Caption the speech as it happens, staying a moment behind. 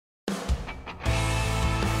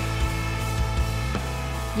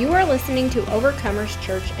You are listening to Overcomers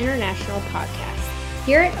Church International podcast.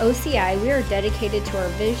 Here at OCI, we are dedicated to our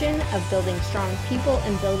vision of building strong people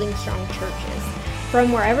and building strong churches.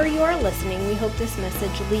 From wherever you are listening, we hope this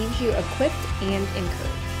message leaves you equipped and encouraged.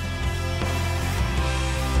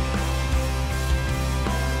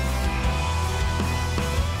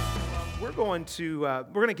 We're going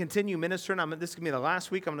to continue ministering. This is going to be the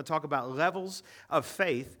last week. I'm going to talk about levels of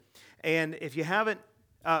faith. And if you haven't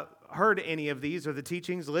heard any of these or the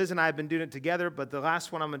teachings, Liz and I have been doing it together, but the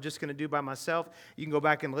last one I'm just going to do by myself. You can go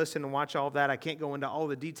back and listen and watch all of that. I can't go into all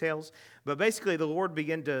the details, but basically the Lord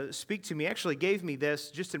began to speak to me, actually gave me this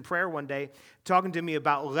just in prayer one day, talking to me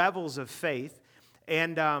about levels of faith.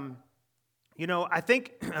 And I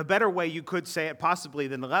think a better way you could say it possibly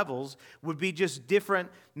than levels would be just different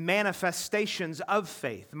manifestations of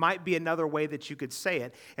faith. Might be another way that you could say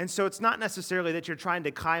it. And so it's not necessarily that you're trying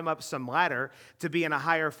to climb up some ladder to be in a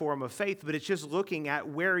higher form of faith, but it's just looking at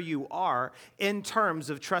where you are in terms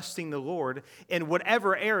of trusting the Lord in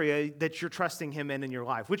whatever area that you're trusting Him in your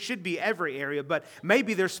life, which should be every area, but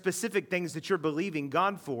maybe there's specific things that you're believing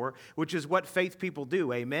God for, which is what faith people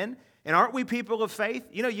do. Amen? And aren't we people of faith?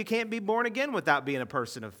 You know, you can't be born again without being a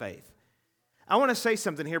person of faith. I want to say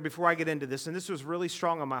something here before I get into this, and this was really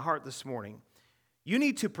strong on my heart this morning. You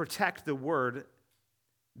need to protect the word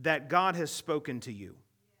that God has spoken to you.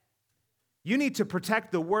 You need to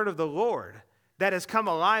protect the word of the Lord that has come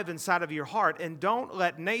alive inside of your heart, and don't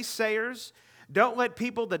let naysayers, don't let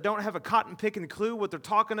people that don't have a cotton-picking clue what they're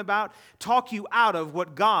talking about talk you out of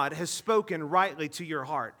what God has spoken rightly to your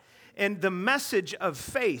heart. And the message of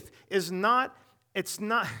faith is not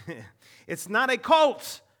a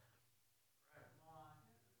cult.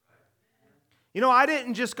 You know, I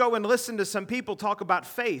didn't just go and listen to some people talk about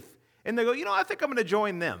faith and they go, I think I'm going to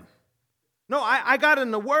join them. No, I got in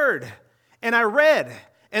the Word and I read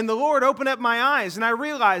and the Lord opened up my eyes and I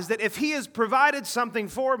realized that if He has provided something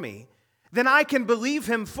for me, then I can believe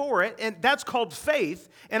Him for it, and that's called faith,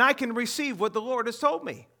 and I can receive what the Lord has told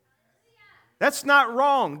me. That's not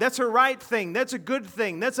wrong. That's a right thing. That's a good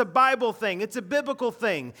thing. That's a Bible thing. It's a biblical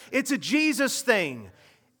thing. It's a Jesus thing.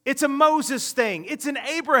 It's a Moses thing. It's an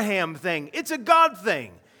Abraham thing. It's a God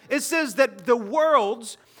thing. It says that the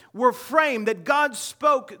worlds were framed, that God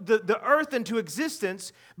spoke the earth into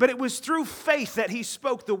existence, but it was through faith that He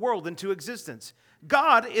spoke the world into existence.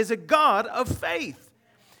 God is a God of faith.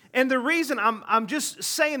 And the reason I'm just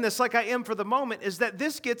saying this like I am for the moment is that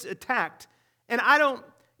this gets attacked, and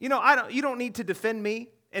you don't need to defend me.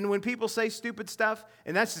 And when people say stupid stuff,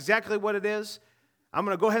 and that's exactly what it is, I'm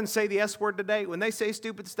going to go ahead and say the S word today. When they say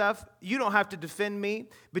stupid stuff, you don't have to defend me,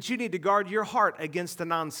 but you need to guard your heart against the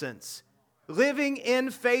nonsense. Living in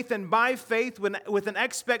faith and by faith with an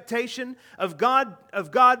expectation of God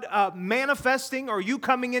manifesting, or you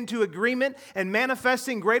coming into agreement and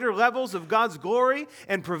manifesting greater levels of God's glory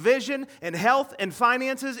and provision and health and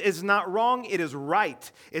finances is not wrong. It is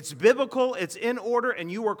right. It's biblical. It's in order,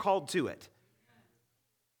 and you are called to it.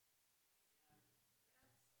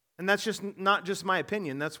 And that's just not just my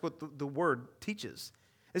opinion. That's what the Word teaches.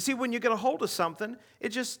 And see, when you get a hold of something,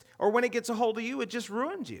 when it gets a hold of you, it just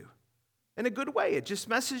ruins you. In a good way, it just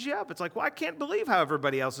messes you up. It's like, I can't believe how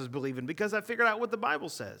everybody else is believing because I figured out what the Bible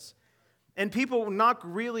says. And people knock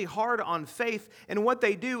really hard on faith, and what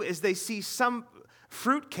they do is they see some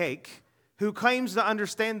fruitcake who claims to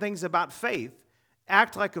understand things about faith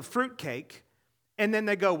act like a fruitcake, and then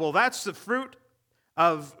they go, well, that's the fruit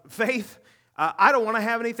of faith. I don't want to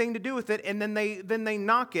have anything to do with it. And then they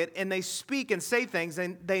knock it, and they speak and say things,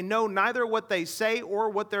 and they know neither what they say or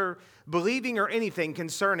what they're believing or anything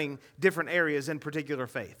concerning different areas in particular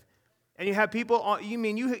faith. And you have people,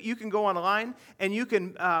 you can go online and you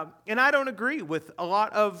can, and I don't agree with a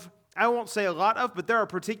lot of, I won't say a lot of, but there are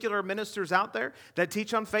particular ministers out there that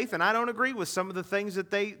teach on faith, and I don't agree with some of the things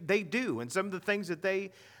that they do and some of the things that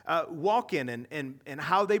they walk in and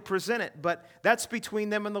how they present it. But that's between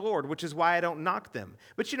them and the Lord, which is why I don't knock them.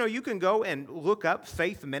 But you can go and look up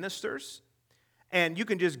faith ministers, and you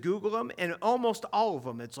can just Google them, and almost all of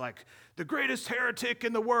them, it's like the greatest heretic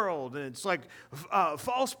in the world, and it's like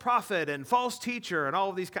false prophet and false teacher and all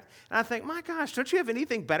of these kinds. And I think, my gosh, don't you have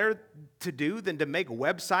anything better to do than to make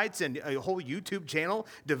websites and a whole YouTube channel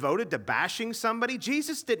devoted to bashing somebody?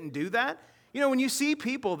 Jesus didn't do that. When you see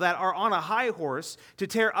people that are on a high horse to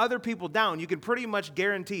tear other people down, you can pretty much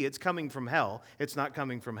guarantee it's coming from hell. It's not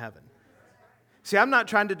coming from heaven. See, I'm not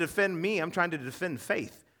trying to defend me. I'm trying to defend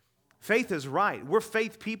faith. Faith is right. We're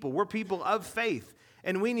faith people. We're people of faith.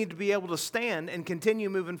 And we need to be able to stand and continue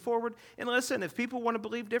moving forward. And listen, if people want to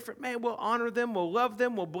believe different, man, we'll honor them, we'll love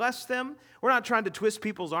them, we'll bless them. We're not trying to twist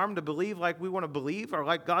people's arm to believe like we want to believe or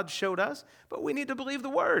like God showed us, but we need to believe the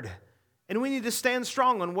word. And we need to stand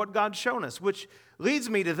strong on what God's shown us, which leads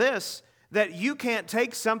me to this, that you can't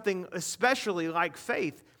take something especially like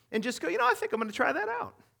faith and just go, I think I'm going to try that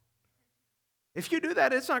out. If you do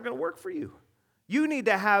that, it's not going to work for you. You need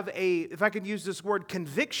to have if I could use this word,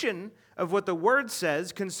 conviction of what the word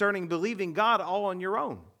says concerning believing God all on your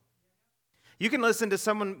own. You can listen to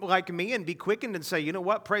someone like me and be quickened and say, you know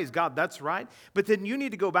what, praise God, that's right. But then you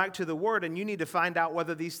need to go back to the word and you need to find out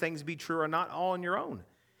whether these things be true or not all on your own.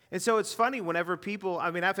 And so it's funny whenever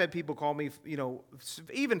I've had people call me,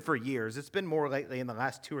 even for years. It's been more lately in the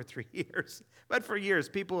last 2 or 3 years. But for years,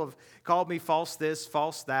 people have called me false this,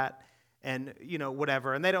 false that. And,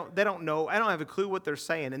 whatever. And they don't know. I don't have a clue what they're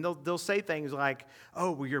saying. And they'll say things like,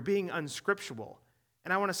 oh, well, you're being unscriptural.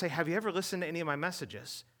 And I want to say, have you ever listened to any of my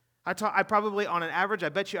messages? I probably, on an average, I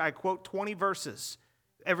bet you I quote 20 verses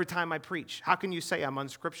every time I preach. How can you say I'm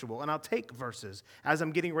unscriptural? And I'll take verses, as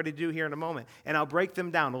I'm getting ready to do here in a moment, and I'll break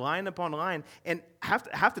them down line upon line. And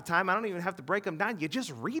half the time, I don't even have to break them down. You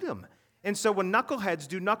just read them. And so when knuckleheads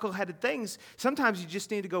do knuckleheaded things, sometimes you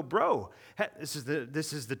just need to go, bro. This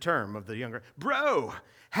is the term of the younger. Bro,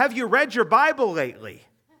 have you read your Bible lately?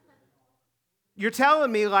 You're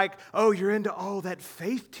telling me like, oh, you're into all that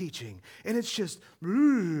faith teaching. And it's just,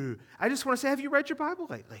 I just want to say, have you read your Bible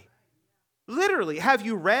lately? Literally, have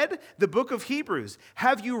you read the book of Hebrews?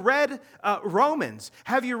 Have you read Romans?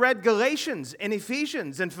 Have you read Galatians and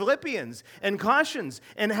Ephesians and Philippians and Colossians?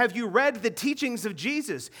 And have you read the teachings of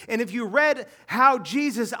Jesus? And have you read how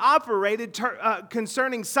Jesus operated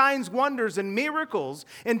concerning signs, wonders, and miracles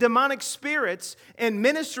and demonic spirits and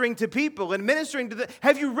ministering to people and ministering to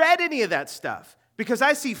have you read any of that stuff? Because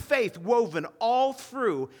I see faith woven all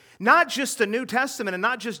through, not just the New Testament and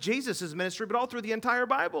not just Jesus' ministry, but all through the entire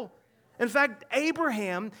Bible. In fact,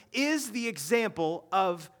 Abraham is the example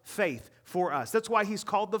of faith for us. That's why he's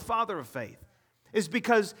called the father of faith, is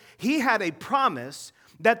because he had a promise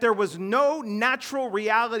that there was no natural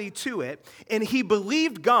reality to it, and he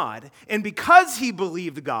believed God. And because he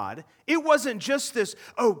believed God, it wasn't just this,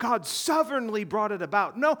 oh, God sovereignly brought it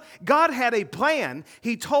about. No, God had a plan.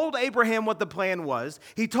 He told Abraham what the plan was.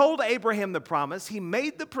 He told Abraham the promise. He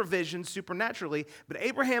made the provision supernaturally, but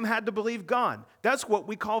Abraham had to believe God. That's what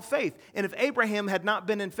we call faith. And if Abraham had not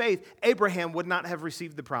been in faith, Abraham would not have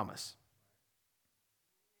received the promise.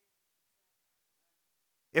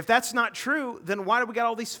 If that's not true, then why do we got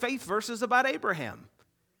all these faith verses about Abraham?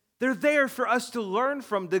 They're there for us to learn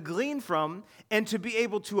from, to glean from, and to be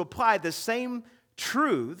able to apply the same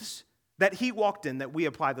truths that he walked in, that we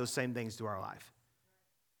apply those same things to our life.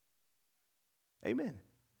 Amen.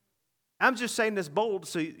 I'm just saying this bold,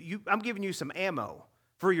 so I'm giving you some ammo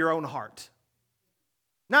for your own heart.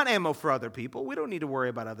 Not ammo for other people. We don't need to worry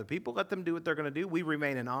about other people. Let them do what they're going to do. We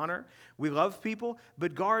remain in honor. We love people,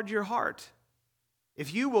 but guard your heart.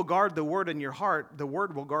 If you will guard the word in your heart, the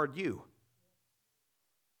word will guard you.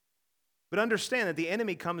 But understand that the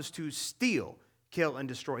enemy comes to steal, kill, and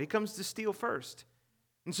destroy. He comes to steal first.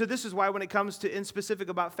 And so this is why when it comes to in specific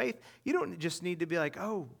about faith, you don't just need to be like,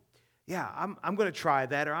 oh, yeah, I'm going to try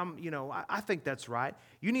that, or I think that's right.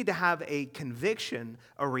 You need to have a conviction,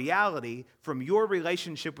 a reality from your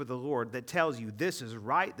relationship with the Lord that tells you this is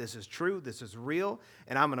right, this is true, this is real,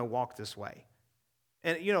 and I'm going to walk this way.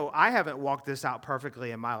 And, I haven't walked this out perfectly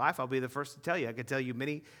in my life. I'll be the first to tell you. I can tell you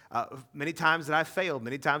many times that I failed,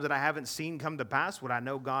 many times that I haven't seen come to pass what I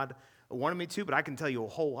know God wanted me to, but I can tell you a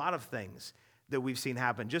whole lot of things that we've seen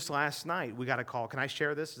happen. Just last night, we got a call. Can I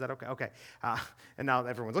share this? Is that okay? Okay. And now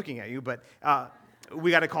everyone's looking at you, but we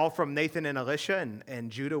got a call from Nathan and Alicia, and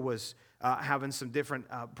Judah was having some different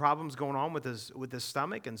problems going on with his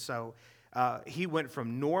stomach, and so he went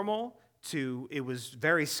from normal to, it was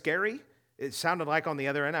very scary. It sounded like on the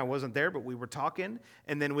other end, I wasn't there, but we were talking.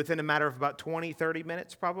 And then within a matter of about 20, 30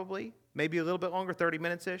 minutes probably, maybe a little bit longer, 30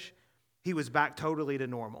 minutes-ish, he was back totally to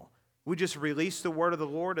normal. We just released the word of the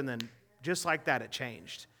Lord, and then just like that, it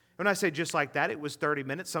changed. When I say just like that, it was 30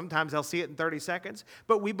 minutes. Sometimes I'll see it in 30 seconds.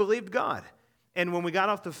 But we believed God. And when we got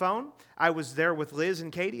off the phone, I was there with Liz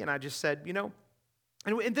and Katie, and I just said,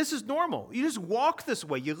 and this is normal. You just walk this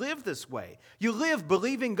way. You live this way. You live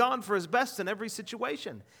believing God for his best in every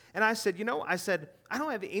situation. And I said, I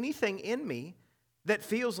don't have anything in me that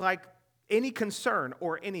feels like any concern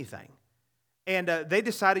or anything. And they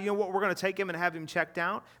decided, we're going to take him and have him checked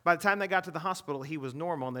out. By the time they got to the hospital, he was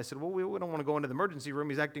normal. And they said, well, we don't want to go into the emergency room.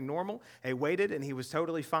 He's acting normal. They waited, and he was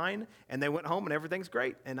totally fine. And they went home, and everything's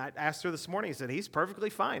great. And I asked her this morning. I said, he's perfectly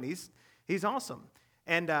fine. He's awesome.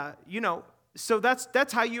 And, so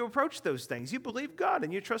that's how you approach those things. You believe God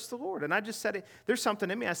and you trust the Lord. And I just said, there's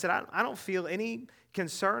something in me. I said, I don't feel any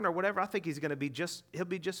concern or whatever. I think he'll be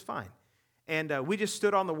just fine. And we just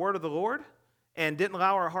stood on the word of the Lord and didn't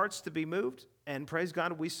allow our hearts to be moved. And praise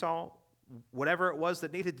God, we saw whatever it was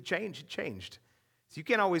that needed to change, it changed. So you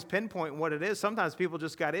can't always pinpoint what it is. Sometimes people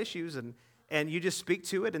just got issues and you just speak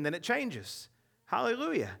to it and then it changes.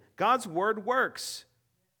 Hallelujah. God's word works.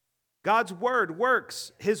 God's word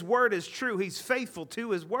works. His word is true. He's faithful to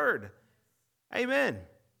his word. Amen.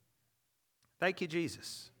 Thank you,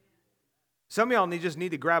 Jesus. Some of y'all just need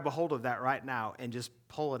to grab a hold of that right now and just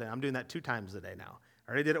pull it in. I'm doing that 2 times a day now.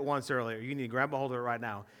 I already did it once earlier. You need to grab a hold of it right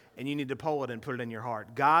now, and you need to pull it and put it in your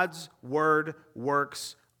heart. God's word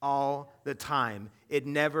works all the time. It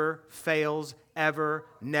never fails, ever,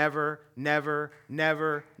 never, never,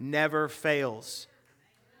 never, never fails.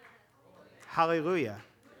 Hallelujah.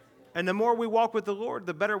 And the more we walk with the Lord,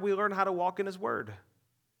 the better we learn how to walk in his word.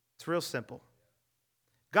 It's real simple.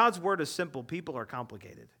 God's word is simple. People are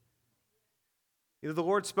complicated. The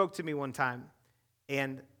Lord spoke to me one time,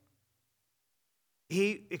 and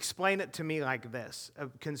he explained it to me like this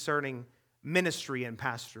concerning ministry and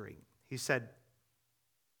pastoring. He said,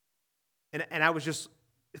 and I was just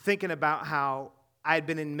thinking about how I had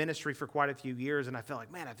been in ministry for quite a few years, and I felt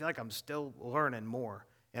like, man, I feel like I'm still learning more.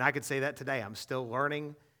 And I could say that today. I'm still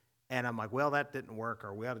learning. And I'm like, well, that didn't work,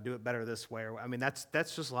 or we ought to do it better this way. I mean, that's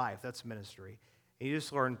just life. That's ministry. And you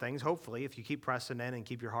just learn things. Hopefully, if you keep pressing in and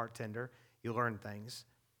keep your heart tender, you learn things.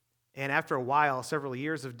 And after a while, several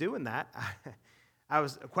years of doing that, I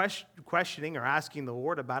was questioning or asking the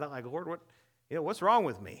Lord about it. Like, Lord, what's wrong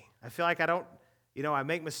with me? I feel like I don't, I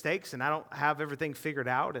make mistakes and I don't have everything figured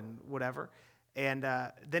out and whatever. And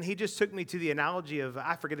then he just took me to the analogy of,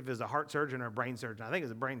 I forget if it was a heart surgeon or a brain surgeon. I think it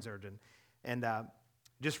was a brain surgeon. And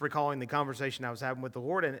just recalling the conversation I was having with the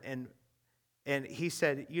Lord, and he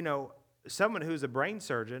said, someone who's a brain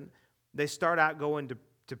surgeon, they start out going to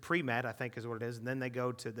pre-med, I think is what it is, and then they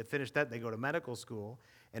finish that, they go to medical school,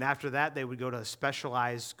 and after that, they would go to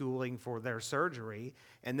specialized schooling for their surgery,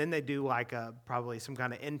 and then they do like probably some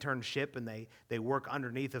kind of internship, and they work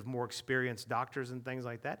underneath of more experienced doctors and things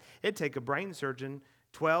like that. It'd take a brain surgeon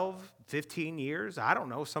 12, 15 years, I don't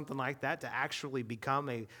know, something like that, to actually become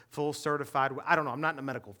a full certified, I don't know, I'm not in the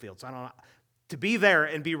medical field, so I don't know, to be there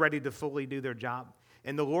and be ready to fully do their job.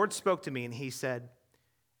 And the Lord spoke to me, and he said,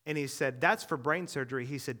 that's for brain surgery.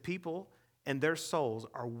 He said, people and their souls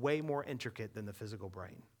are way more intricate than the physical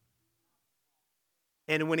brain.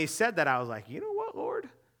 And when he said that, I was like, you know what, Lord?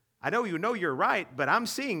 I know you're right, but I'm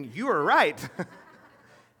seeing you are right.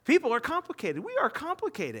 People are complicated. We are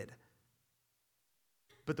complicated.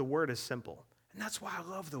 But the word is simple. And that's why I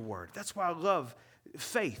love the word. That's why I love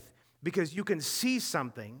faith. Because you can see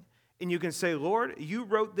something and you can say, Lord, you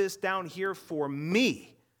wrote this down here for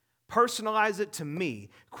me. Personalize it to me.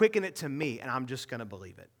 Quicken it to me. And I'm just going to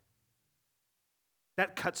believe it.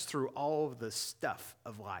 That cuts through all of the stuff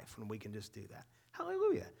of life when we can just do that.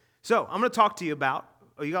 Hallelujah. So I'm going to talk to you about,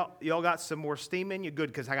 y'all got some more steam in you? Good,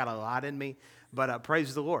 because I got a lot in me. But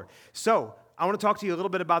praise the Lord. So I want to talk to you a little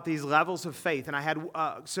bit about these levels of faith, and I had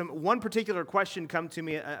one particular question come to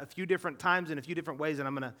me a few different times in a few different ways, and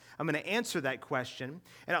I'm going to answer that question.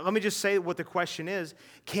 And let me just say what the question is: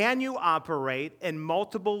 can you operate in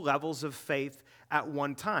multiple levels of faith at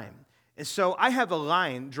one time? And so I have a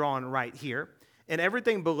line drawn right here, and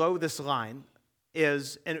everything below this line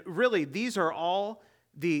is, and really these are all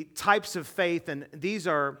the types of faith, and these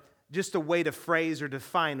are just a way to phrase or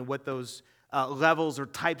define what those levels or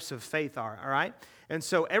types of faith are, all right? And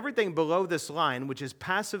so everything below this line, which is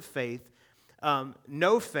passive faith,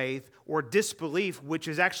 no faith, or disbelief, which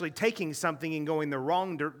is actually taking something and going the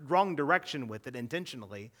wrong direction with it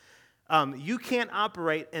intentionally, you can't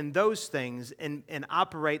operate in those things and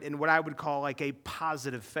operate in what I would call like a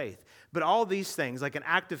positive faith. But all these things, like an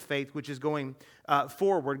active faith, which is going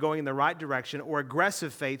forward, going in the right direction, or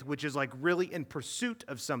aggressive faith, which is like really in pursuit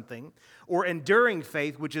of something, or enduring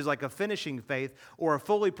faith, which is like a finishing faith, or a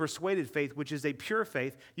fully persuaded faith, which is a pure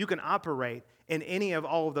faith, you can operate in any of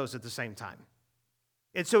all of those at the same time.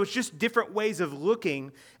 And so it's just different ways of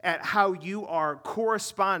looking at how you are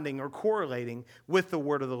corresponding or correlating with the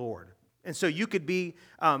word of the Lord. And so you could be,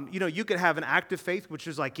 you could have an active faith, which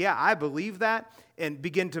is like, yeah, I believe that, and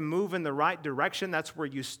begin to move in the right direction. That's where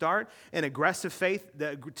you start. An aggressive faith,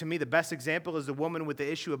 to me, the best example is the woman with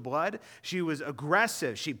the issue of blood. She was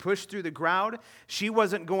aggressive. She pushed through the crowd. She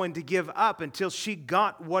wasn't going to give up until she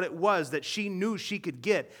got what it was that she knew she could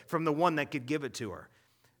get from the one that could give it to her.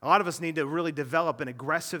 A lot of us need to really develop an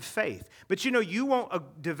aggressive faith. But you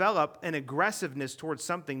won't develop an aggressiveness towards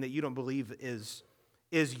something that you don't believe is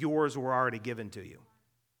is yours or already given to you.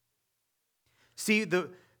 See, the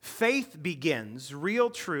faith begins, real,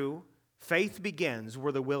 true faith begins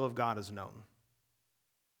where the will of God is known.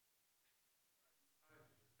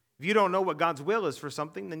 If you don't know what God's will is for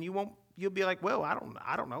something, then you'll be like, well,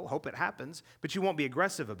 I don't know, hope it happens, but you won't be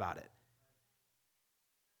aggressive about it.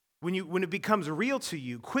 When it becomes real to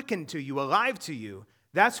you, quickened to you, alive to you,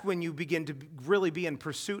 that's when you begin to really be in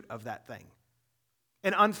pursuit of that thing.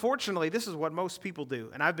 And unfortunately, this is what most people do.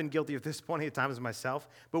 And I've been guilty of this plenty of times myself.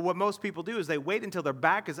 But what most people do is they wait until their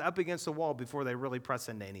back is up against the wall before they really press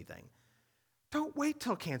into anything. Don't wait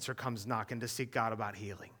till cancer comes knocking to seek God about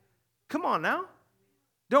healing. Come on now.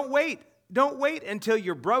 Don't wait. Don't wait until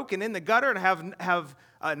you're broken in the gutter and have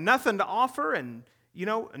nothing to offer and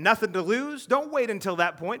nothing to lose. Don't wait until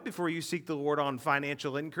that point before you seek the Lord on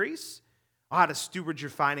financial increase, how to steward your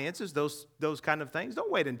finances, those kind of things.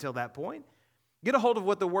 Don't wait until that point. Get a hold of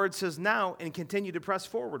what the Word says now and continue to press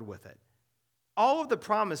forward with it. All of the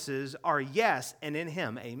promises are yes, and in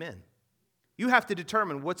Him, amen. You have to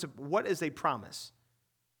determine what is a promise.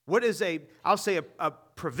 What is a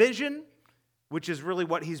provision, which is really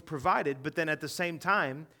what He's provided, but then at the same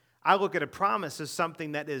time, I look at a promise as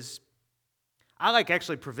something that is, I like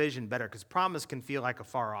actually provision better because promise can feel like a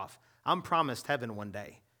far off. I'm promised heaven one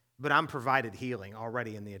day, but I'm provided healing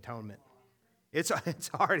already in the atonement. It's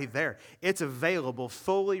already there. It's available,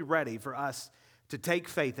 fully ready for us to take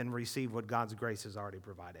faith and receive what God's grace has already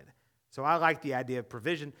provided. So I like the idea of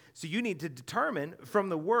provision. So you need to determine from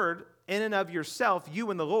the Word, in and of yourself,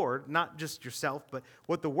 you and the Lord, not just yourself, but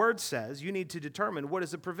what the Word says, you need to determine what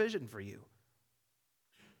is a provision for you.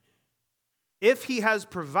 If He has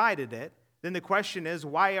provided it, then the question is,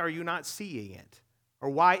 why are you not seeing it? Or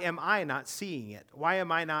why am I not seeing it? Why am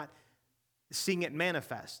I not seeing it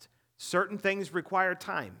manifest? Certain things require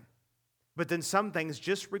time, but then some things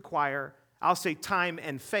just require, I'll say time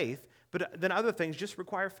and faith, but then other things just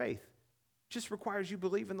require faith. It just requires you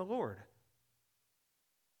believe in the Lord.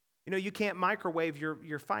 You can't microwave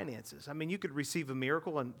your finances. I mean, you could receive a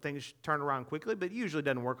miracle and things turn around quickly, but it usually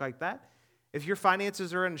doesn't work like that. If your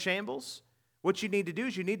finances are in shambles, what you need to do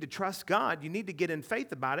is you need to trust God. You need to get in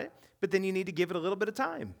faith about it, but then you need to give it a little bit of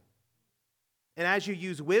time. And as you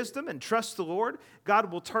use wisdom and trust the Lord, God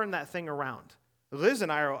will turn that thing around. Liz and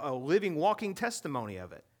I are a living, walking testimony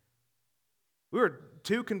of it. We were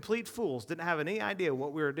two complete fools, didn't have any idea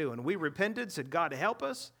what we were doing. We repented, said, God, help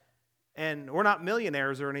us. And we're not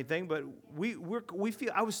millionaires or anything, but we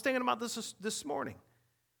feel, I was thinking about this morning,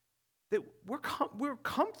 that we're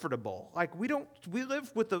comfortable. Like we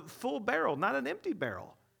live with a full barrel, not an empty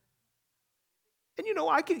barrel. And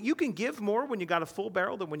you can give more when you got a full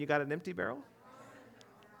barrel than when you got an empty barrel.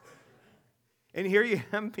 And here you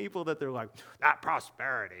have people that they're like, that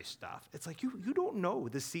prosperity stuff. It's like, you don't know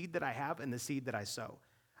the seed that I have and the seed that I sow.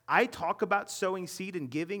 I talk about sowing seed and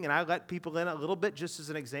giving, and I let people in a little bit just as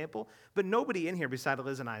an example, but nobody in here beside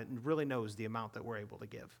Liz and I really knows the amount that we're able to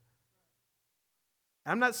give.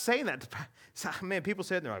 I'm not saying that. People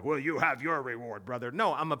say it, and they're like, well, you have your reward, brother.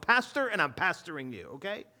 No, I'm a pastor, and I'm pastoring you,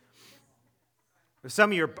 okay?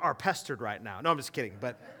 Some of you are pestered right now. No, I'm just kidding,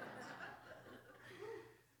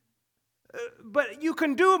 but you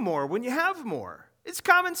can do more when you have more. It's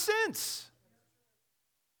common sense.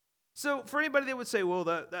 So for anybody that would say, well,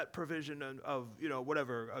 that provision of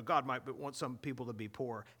whatever, God might want some people to be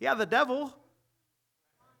poor. Yeah, the devil.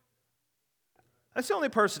 That's the only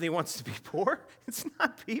person he wants to be poor. It's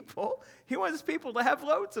not people. He wants people to have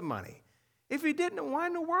loads of money. If he didn't, why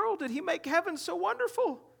in the world did he make heaven so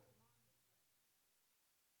wonderful?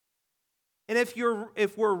 And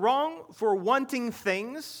if we're wrong for wanting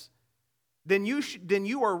things, then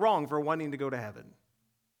you are wrong for wanting to go to heaven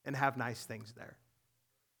and have nice things there.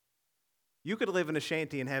 You could live in a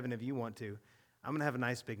shanty in heaven if you want to. I'm going to have a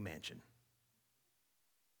nice big mansion.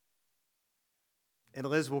 And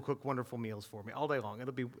Liz will cook wonderful meals for me all day long.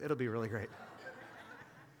 It'll be really great.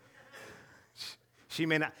 She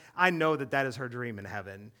may not. I know that is her dream in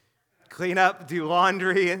heaven. Clean up, do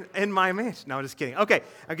laundry in my mansion. No, I'm just kidding. Okay,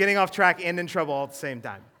 I'm getting off track and in trouble all at the same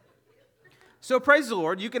time. So praise the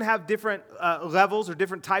Lord. You can have different levels or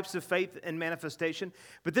different types of faith and manifestation,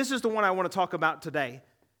 but this is the one I want to talk about today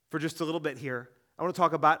for just a little bit here. I want to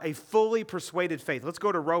talk about a fully persuaded faith. Let's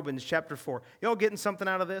go to Romans chapter 4. Y'all getting something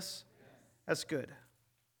out of this? That's good.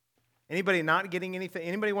 Anybody not getting anything?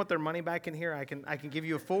 Anybody want their money back in here? I can give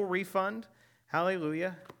you a full refund.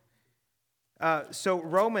 Hallelujah. So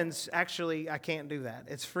Romans, actually, I can't do that.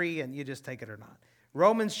 It's free and you just take it or not.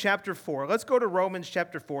 Romans chapter 4. Let's go to Romans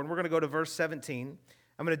chapter 4, and we're going to go to verse 17.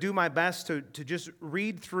 I'm going to do my best to just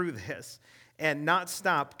read through this and not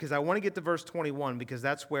stop because I want to get to verse 21 because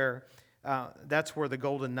that's where that's where the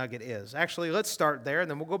golden nugget is. Actually, let's start there, and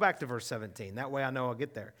then we'll go back to verse 17. That way I know I'll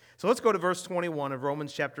get there. So let's go to verse 21 of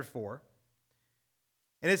Romans chapter 4.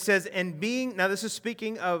 And it says, now this is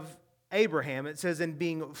speaking of Abraham, it says, and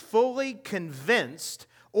being fully convinced,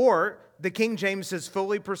 or the King James says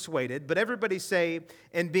fully persuaded, but everybody say,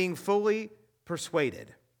 and being fully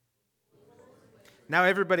persuaded. Now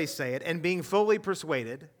everybody say it, and being fully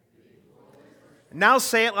persuaded. Now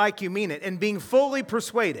say it like you mean it, and being fully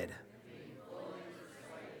persuaded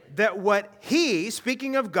that what he,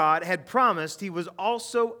 speaking of God, had promised, he was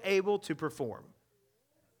also able to perform.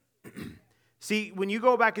 See, when you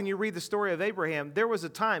go back and you read the story of Abraham, there was a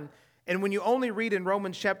time, and when you only read in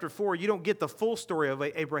Romans chapter 4, you don't get the full story of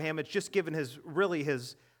Abraham. It's just given his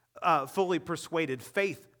fully persuaded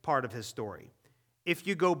faith part of his story. If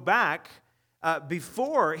you go back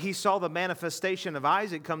before he saw the manifestation of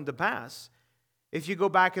Isaac come to pass, if you go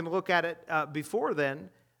back and look at it before then,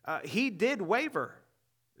 he did waver.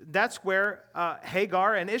 That's where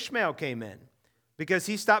Hagar and Ishmael came in, because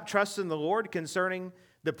he stopped trusting the Lord concerning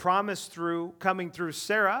the promise coming through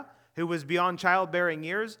Sarah, who was beyond childbearing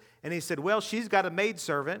years. And he said, well, she's got a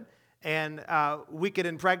maidservant, and we could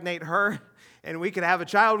impregnate her, and we could have a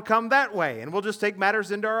child come that way, and we'll just take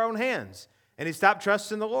matters into our own hands. And he stopped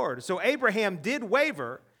trusting the Lord. So Abraham did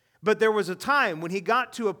waver, but there was a time when he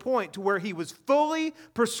got to a point to where he was fully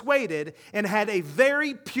persuaded and had a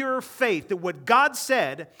very pure faith that what God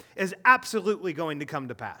said is absolutely going to come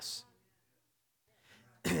to pass.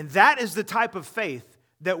 And that is the type of faith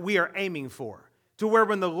that we are aiming for. To where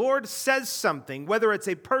when the Lord says something, whether it's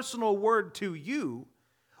a personal word to you,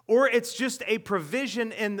 or it's just a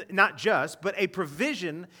provision but a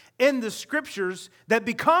provision in the scriptures that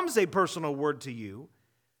becomes a personal word to you,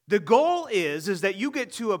 the goal is that you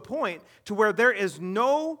get to a point to where there is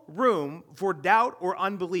no room for doubt or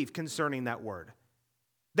unbelief concerning that word.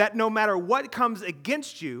 That no matter what comes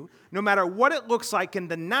against you, no matter what it looks like in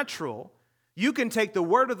the natural, you can take the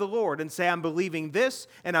word of the Lord and say, I'm believing this,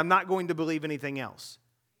 and I'm not going to believe anything else.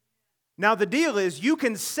 Now, the deal is you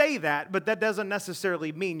can say that, but that doesn't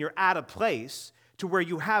necessarily mean you're at a place to where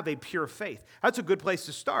you have a pure faith. That's a good place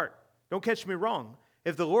to start. Don't catch me wrong.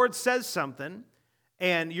 If the Lord says something,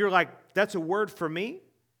 and you're like, that's a word for me.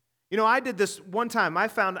 You know, I did this one time. I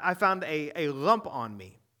found a lump on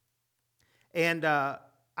me. And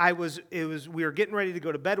we were getting ready to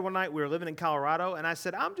go to bed one night. We were living in Colorado. And I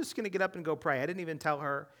said, I'm just going to get up and go pray. I didn't even tell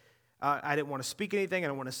her. I didn't want to speak anything. I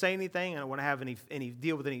didn't want to say anything. I didn't want to have any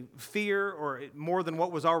deal with any fear or more than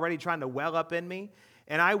what was already trying to well up in me.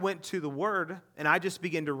 And I went to the Word, and I just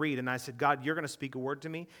began to read. And I said, God, you're going to speak a word to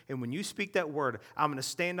me. And when you speak that word, I'm going to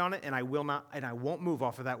stand on it, and I won't move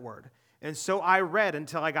off of that word. And so I read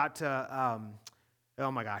until I got to,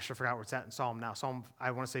 oh my gosh, I forgot where it's at in Psalm now.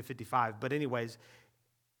 I want to say 55. But anyways,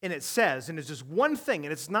 and it says, and it's just one thing,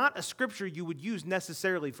 and it's not a scripture you would use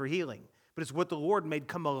necessarily for healing, but it's what the Lord made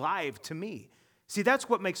come alive to me. See, that's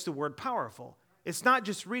what makes the word powerful. It's not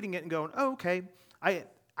just reading it and going, oh, okay,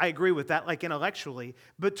 I agree with that, like intellectually,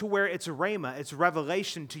 but to where it's rhema, it's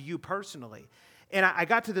revelation to you personally. And I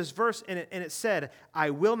got to this verse, and it said, I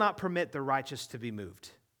will not permit the righteous to be moved.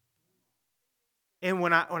 And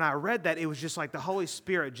when I read that, it was just like the Holy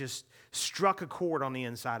Spirit just struck a chord on the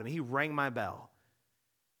inside of me. He rang my bell.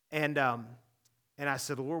 And I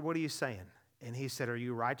said, Lord, what are you saying? And he said, are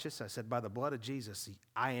you righteous? I said, by the blood of Jesus,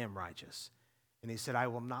 I am righteous. And he said, I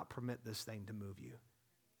will not permit this thing to move you.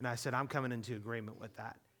 And I said, I'm coming into agreement with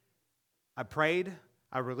that. I prayed.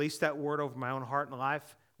 I released that word over my own heart and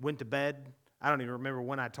life, went to bed. I don't even remember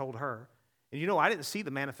when I told her. And you know, I didn't see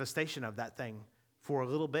the manifestation of that thing for a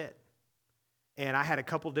little bit. And I had a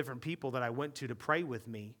couple different people that I went to pray with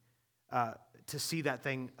me to see that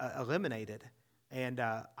thing eliminated. And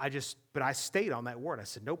but I stayed on that word. I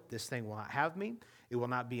said, nope, this thing will not have me. It will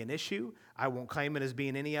not be an issue. I won't claim it as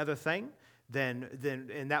being any other thing than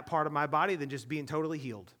in that part of my body than just being totally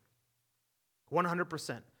healed.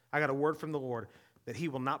 100%. I got a word from the Lord that he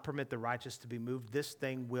will not permit the righteous to be moved. This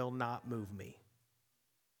thing will not move me.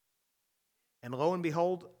 And lo and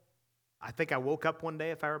behold, I think I woke up one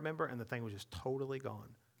day, if I remember, and the thing was just totally gone.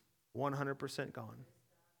 100% gone.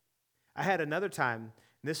 I had another time,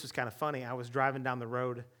 and this was kind of funny. I was driving down the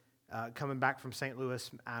road, coming back from St.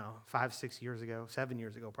 Louis, I don't know, 7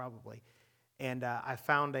 years ago probably. And I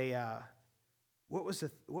found what was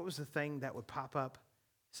the thing that would pop up?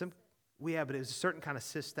 But it was a certain kind of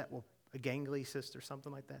cyst a gangly cyst or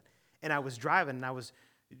something like that. And I was driving, and I was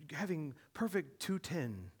having perfect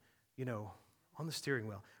 210, on the steering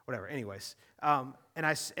wheel, whatever. Anyways, and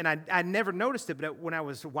I never noticed it, but when I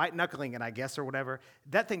was white knuckling it, I guess, or whatever,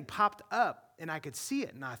 that thing popped up, and I could see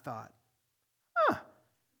it, and I thought,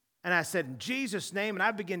 And I said, in Jesus' name, and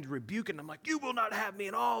I began to rebuke it. And I'm like, you will not have me,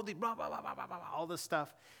 and all the blah, blah, blah, blah, blah, blah, all this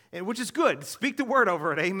stuff. And which is good. Speak the word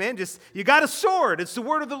over it, amen. Just, you got a sword. It's the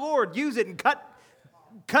word of the Lord. Use it and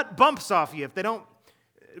cut bumps off you if they don't,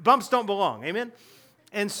 bumps don't belong, amen.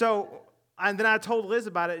 And then I told Liz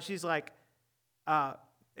about it. She's like,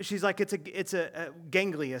 it's a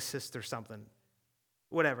gangliosist or something.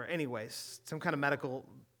 Whatever. Anyways, some kind of medical,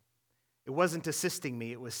 it wasn't assisting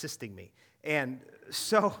me, it was cysting me. And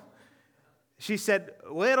so she said,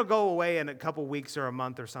 well, it'll go away in a couple weeks or a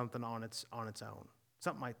month or something on its own.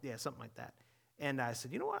 Something like that. And I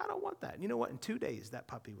said, you know what? I don't want that. And you know what? In 2 days, that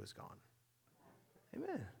puppy was gone.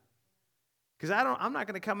 Amen. Because I'm not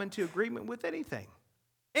going to come into agreement with anything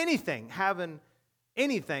having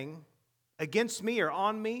anything against me or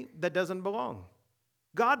on me that doesn't belong.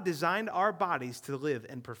 God designed our bodies to live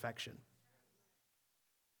in perfection.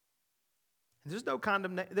 There's no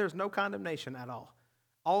condemnation at all.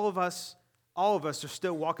 All of us are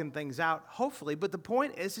still walking things out, hopefully, but the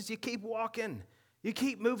point is you keep walking. You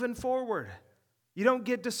keep moving forward. You don't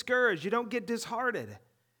get discouraged. You don't get disheartened.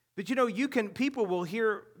 But people will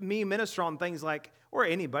hear me minister on things like, or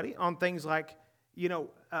anybody, on things like,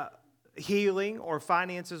 healing or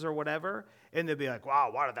finances or whatever, and they'll be like, wow,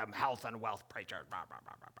 what are them health and wealth preachers? Blah, blah,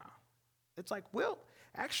 blah, blah, blah. It's like, well,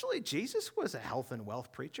 actually, Jesus was a health and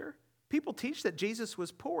wealth preacher. People teach that Jesus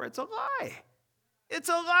was poor. It's a lie. It's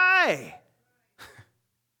a lie.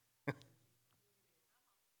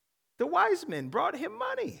 The wise men brought him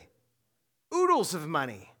money, oodles of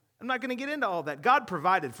money. I'm not going to get into all that. God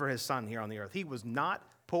provided for his son here on the earth. He was not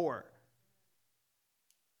poor.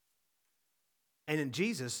 And in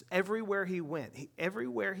Jesus, everywhere he went,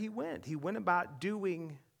 he went about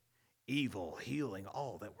doing evil, healing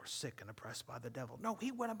all that were sick and oppressed by the devil. No,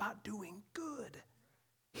 he went about doing good,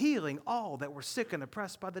 healing all that were sick and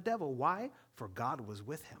oppressed by the devil. Why? For God was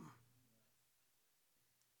with him.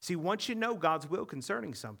 See, once you know God's will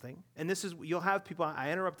concerning something, and this is, you'll have people, I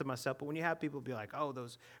interrupted myself, but when you have people be like, oh,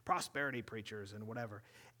 those prosperity preachers and whatever,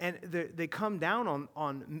 and they come down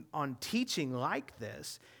on teaching like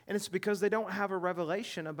this, and it's because they don't have a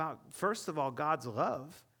revelation about, first of all, God's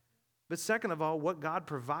love, but second of all, what God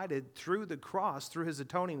provided through the cross, through his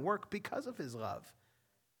atoning work because of his love.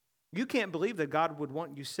 You can't believe that God would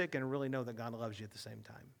want you sick and really know that God loves you at the same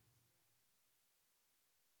time.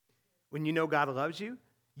 When you know God loves you,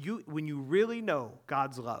 when you really know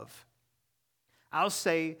God's love, I'll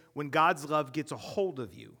say when God's love gets a hold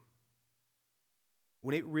of you,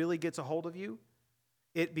 when it really gets a hold of you,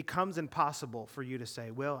 it becomes impossible for you to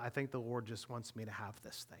say, well, I think the Lord just wants me to have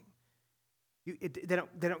this thing. They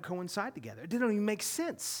don't coincide together. They don't even make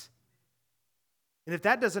sense. And if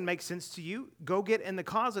that doesn't make sense to you, go get in the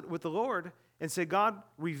closet with the Lord and say, God,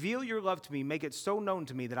 reveal your love to me. Make it so known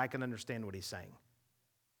to me that I can understand what he's saying.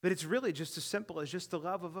 But it's really just as simple as just the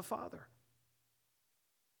love of a father.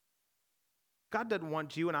 God doesn't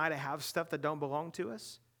want you and I to have stuff that don't belong to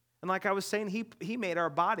us. And like I was saying, he made our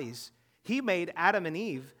bodies. He made Adam and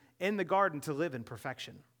Eve in the garden to live in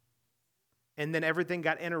perfection. And then everything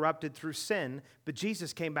got interrupted through sin, but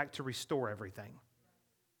Jesus came back to restore everything.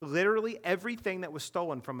 Literally everything that was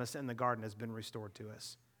stolen from us in the garden has been restored to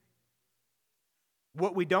us.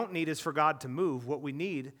 What we don't need is for God to move. What we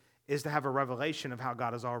need is to have a revelation of how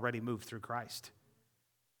God has already moved through Christ.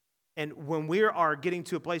 And when we are getting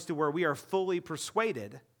to a place to where we are fully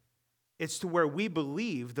persuaded, it's to where we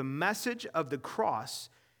believe the message of the cross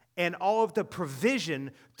and all of the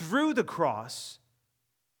provision through the cross,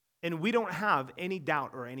 and we don't have any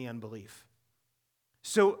doubt or any unbelief.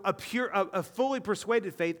 So a fully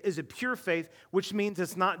persuaded faith is a pure faith, which means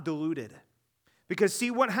it's not diluted. Because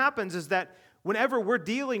see, what happens is that whenever we're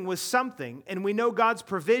dealing with something and we know God's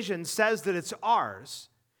provision says that it's ours,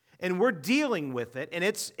 and we're dealing with it, and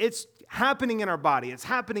it's happening in our body, it's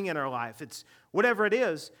happening in our life, it's whatever it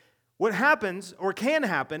is, what happens or can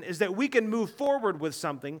happen is that we can move forward with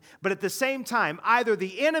something, but at the same time, either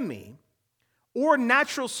the enemy or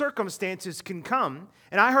natural circumstances can come.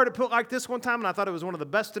 And I heard it put like this one time, and I thought it was one of the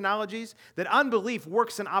best analogies, that unbelief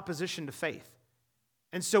works in opposition to faith.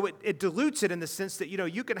 And so it dilutes it in the sense that,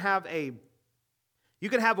 you can have a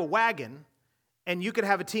wagon, and you could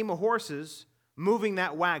have a team of horses moving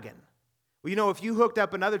that wagon. Well, if you hooked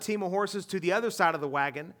up another team of horses to the other side of the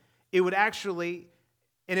wagon, it would actually,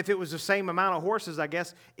 and if it was the same amount of horses, I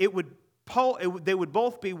guess, they would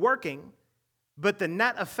both be working, but the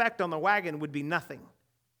net effect on the wagon would be nothing.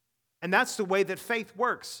 And that's the way that faith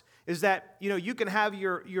works, is that, you can have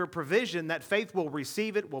your provision, that faith will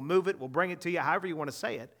receive it, will move it, will bring it to you, however you want to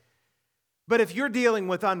say it. But if you're dealing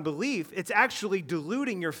with unbelief, it's actually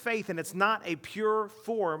diluting your faith, and it's not a pure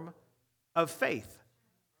form of faith.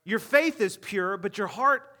 Your faith is pure, but your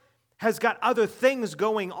heart has got other things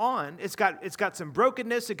going on. It's got some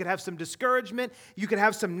brokenness. It could have some discouragement. You could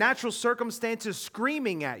have some natural circumstances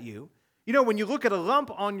screaming at you. You know, when you look at a lump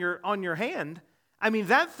on your hand, I mean,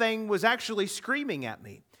 that thing was actually screaming at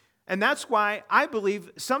me. And that's why I believe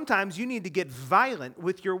sometimes you need to get violent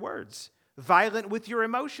with your words, violent with your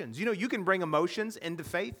emotions. You know, you can bring emotions into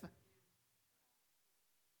faith.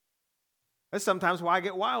 That's sometimes why I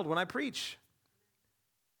get wild when I preach.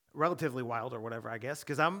 Relatively wild or whatever, I guess,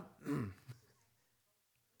 because I'm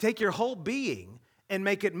take your whole being and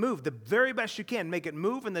make it move the very best you can. Make it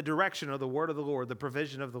move in the direction of the word of the Lord, the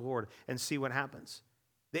provision of the Lord, and see what happens.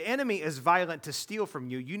 The enemy is violent to steal from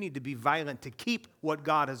you. You need to be violent to keep what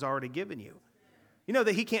God has already given you. You know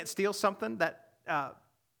that he can't steal something that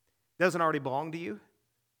doesn't already belong to you?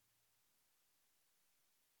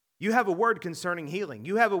 You have a word concerning healing.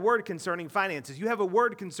 You have a word concerning finances. You have a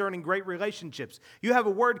word concerning great relationships. You have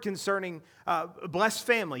a word concerning blessed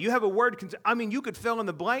family. You have a word, you could fill in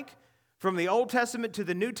the blank from the Old Testament to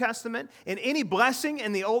the New Testament. And any blessing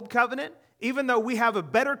in the Old Covenant, even though we have a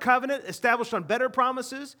better covenant established on better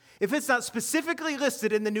promises, if it's not specifically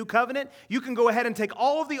listed in the New Covenant, you can go ahead and take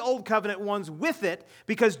all of the Old Covenant ones with it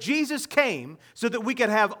because Jesus came so that we could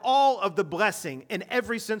have all of the blessing in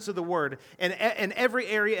every sense of the word, in every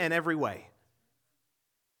area and every way.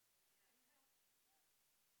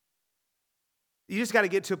 You just got to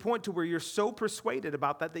get to a point to where you're so persuaded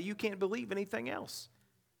about that you can't believe anything else.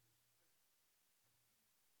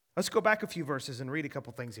 Let's go back a few verses and read a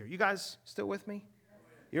couple things here. You guys still with me?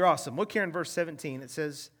 You're awesome. Look here in verse 17. It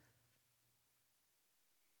says,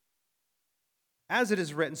 as it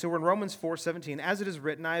is written, so we're in Romans 4:17, as it is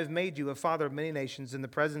written, I have made you a father of many nations in the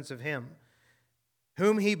presence of him,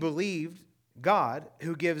 whom he believed, God,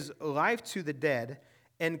 who gives life to the dead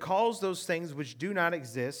and calls those things which do not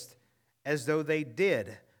exist as though they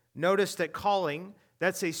did. Notice that calling,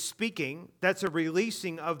 that's a speaking, that's a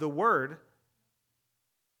releasing of the word.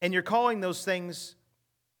 And you're calling those things,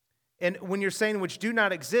 and when you're saying which do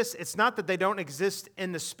not exist, it's not that they don't exist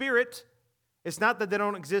in the spirit. It's not that they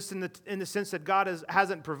don't exist in the sense that God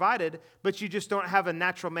hasn't provided, but you just don't have a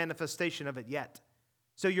natural manifestation of it yet.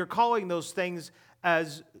 So you're calling those things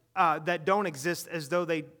as that don't exist as though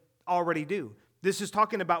they already do. This is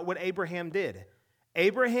talking about what Abraham did.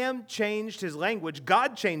 Abraham changed his language.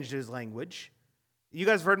 God changed his language. You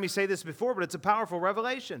guys have heard me say this before, but it's a powerful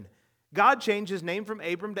revelation. God changed his name from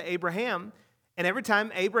Abram to Abraham, and every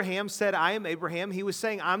time Abraham said, I am Abraham, he was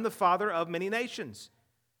saying, I'm the father of many nations.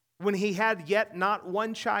 When he had yet not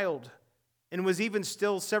one child, and was even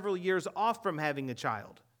still several years off from having a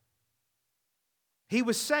child, he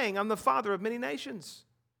was saying, I'm the father of many nations.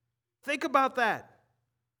 Think about that.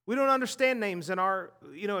 We don't understand names in our,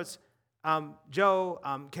 it's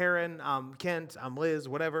Joe, Karen, Kent, Liz,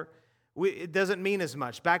 whatever. It doesn't mean as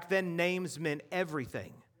much. Back then, names meant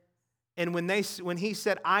everything. And when he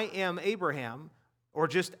said, I am Abraham, or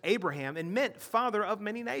just Abraham, it meant father of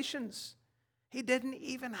many nations. He didn't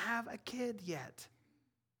even have a kid yet.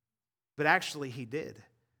 But actually he did.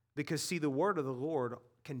 Because see, the word of the Lord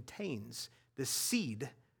contains the seed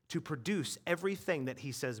to produce everything that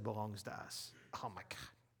he says belongs to us. Oh my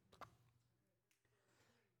God.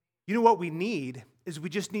 You know what we need is we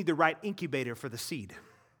just need the right incubator for the seed.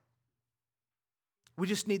 We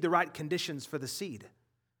just need the right conditions for the seed.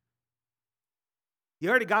 You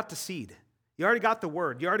already got the seed. You already got the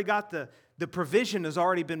word. You already got the provision has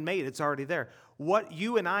already been made. It's already there. What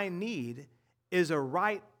you and I need is a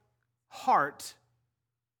right heart,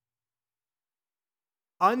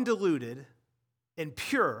 undiluted and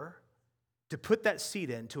pure, to put that seed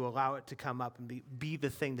in to allow it to come up and be the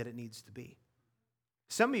thing that it needs to be.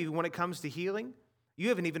 Some of you, when it comes to healing, you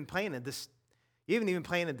haven't even planted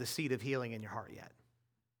the seed of healing in your heart yet.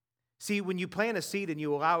 See, when you plant a seed and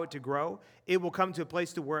you allow it to grow, it will come to a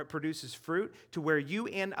place to where it produces fruit, to where you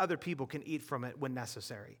and other people can eat from it when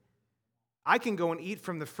necessary. I can go and eat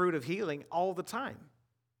from the fruit of healing all the time.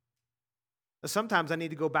 Sometimes I need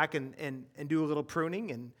to go back and do a little pruning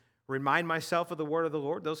and remind myself of the word of the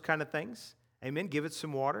Lord, those kind of things. Amen. Give it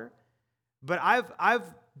some water. But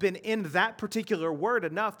I've been in that particular word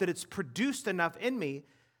enough that it's produced enough in me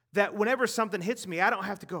that whenever something hits me, I don't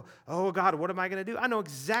have to go, oh God, what am I going to do? I know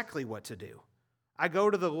exactly what to do. I go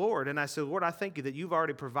to the Lord and I say, Lord, I thank you that you've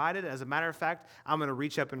already provided. As a matter of fact, I'm going to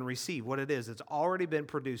reach up and receive what it is. It's already been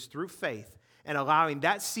produced through faith and allowing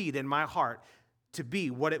that seed in my heart to be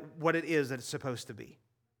what it is that it's supposed to be.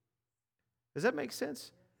 Does that make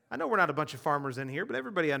sense? I know we're not a bunch of farmers in here, but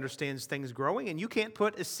everybody understands things growing, and you can't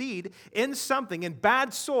put a seed in something in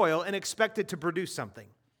bad soil and expect it to produce something.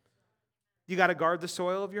 You got to guard the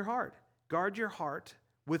soil of your heart. Guard your heart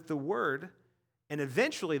with the word, and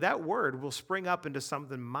eventually that word will spring up into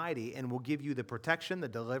something mighty and will give you the protection, the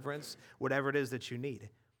deliverance, whatever it is that you need.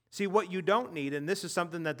 See, what you don't need, and this is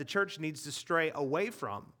something that the church needs to stray away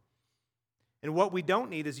from, and what we don't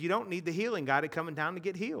need is you don't need the healing guy to come down to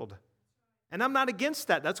get healed. And I'm not against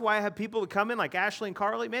that. That's why I have people that come in like Ashley and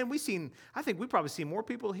Carly. Man, I think we probably seen more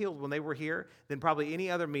people healed when they were here than probably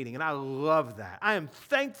any other meeting. And I love that. I am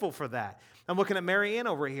thankful for that. I'm looking at Mary Ann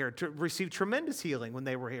over here to receive tremendous healing when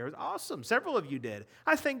they were here. It was awesome. Several of you did.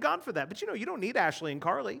 I thank God for that. But you don't need Ashley and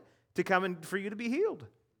Carly to come in for you to be healed.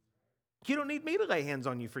 You don't need me to lay hands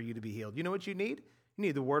on you for you to be healed. You know what you need? You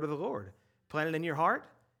need the word of the Lord. Plant it in your heart.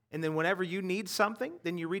 And then whenever you need something,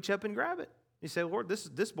 then you reach up and grab it. You say, Lord,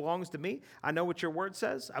 this belongs to me. I know what your word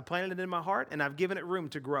says. I planted it in my heart, and I've given it room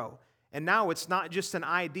to grow. And now it's not just an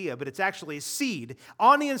idea, but it's actually a seed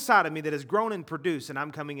on the inside of me that has grown and produced, and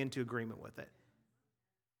I'm coming into agreement with it.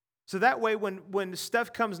 So that way, when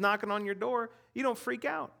stuff comes knocking on your door, you don't freak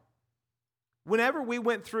out. Whenever we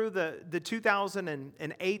went through the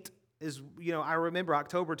 2008, I remember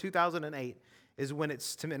October 2008 is when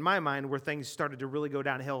it's, in my mind, where things started to really go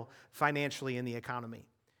downhill financially in the economy.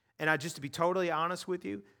 And just to be totally honest with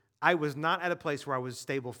you, I was not at a place where I was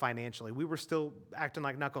stable financially. We were still acting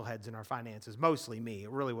like knuckleheads in our finances, mostly me.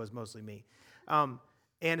 It really was mostly me.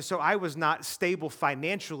 And so I was not stable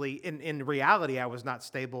financially. In reality, I was not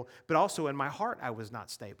stable, but also in my heart, I was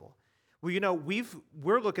not stable. Well,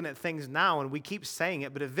 we're looking at things now, and we keep saying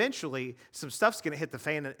it, but eventually some stuff's going to hit the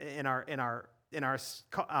fan in our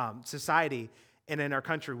society and in our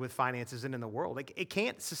country with finances and in the world. It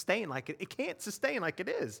can't sustain like it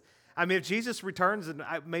is. I mean, if Jesus returns, and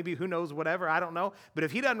maybe who knows, whatever, I don't know. But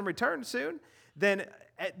if he doesn't return soon, then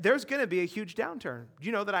there's going to be a huge downturn.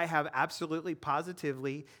 You know that I have absolutely,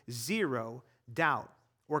 positively zero doubt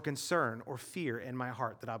or concern or fear in my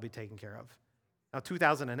heart that I'll be taken care of. Now,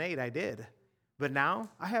 2008, I did. But now,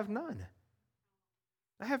 I have none.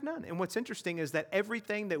 I have none. And what's interesting is that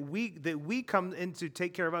everything that we come in to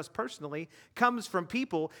take care of us personally comes from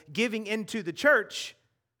people giving into the church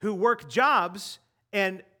who work jobs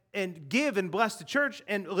and give and bless the church,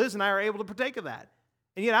 and Liz and I are able to partake of that.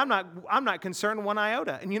 And yet I'm not concerned one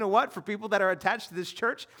iota. And you know what? For people that are attached to this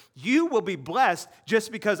church, you will be blessed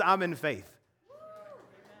just because I'm in faith.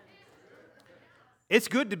 It's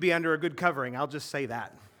good to be under a good covering. I'll just say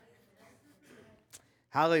that.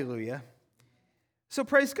 Hallelujah. So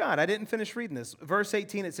praise God. I didn't finish reading this. Verse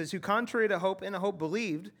 18, it says, who contrary to hope in hope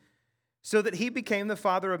believed, so that he became the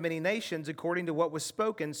father of many nations, according to what was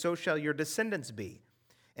spoken, so shall your descendants be.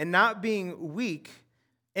 And not being weak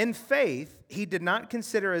in faith, he did not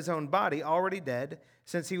consider his own body already dead,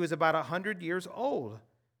 since he was about 100 years old.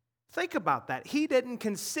 Think about that. He didn't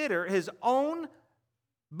consider his own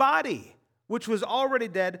body, which was already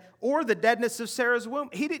dead, or the deadness of Sarah's womb.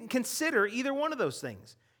 He didn't consider either one of those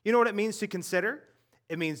things. You know what it means to consider?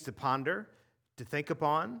 It means to ponder, to think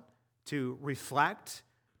upon, to reflect,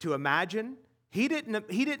 to imagine. He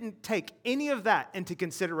didn't take any of that into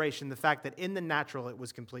consideration, the fact that in the natural it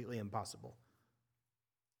was completely impossible.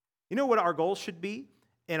 You know what our goal should be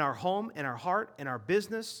in our home, in our heart, in our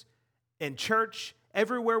business, in church,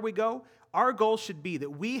 everywhere we go? Our goal should be that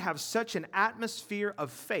we have such an atmosphere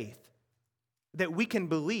of faith that we can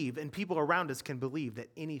believe and people around us can believe that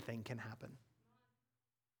anything can happen.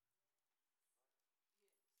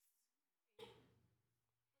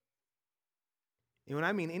 And when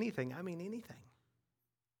I mean anything, I mean anything.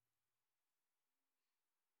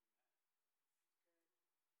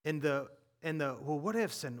 And the well, what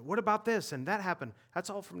ifs and what about this and that happened? That's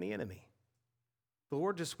all from the enemy. The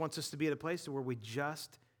Lord just wants us to be at a place where we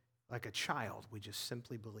just, like a child, we just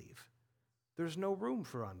simply believe. There's no room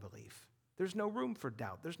for unbelief. There's no room for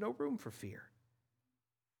doubt. There's no room for fear.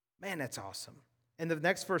 Man, that's awesome. And the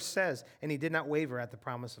next verse says, and he did not waver at the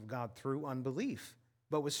promise of God through unbelief,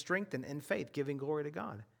 but was strengthened in faith, giving glory to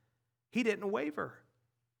God. He didn't waver.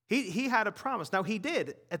 He had a promise. Now, he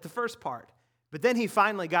did at the first part, but then he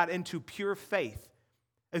finally got into pure faith,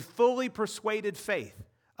 a fully persuaded faith,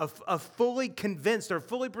 a fully convinced or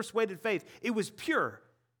fully persuaded faith. It was pure.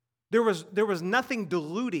 There was nothing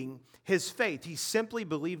diluting his faith. He simply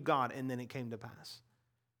believed God, and then it came to pass.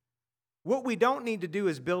 What we don't need to do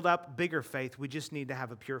is build up bigger faith. We just need to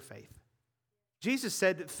have a pure faith. Jesus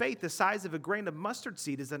said that faith the size of a grain of mustard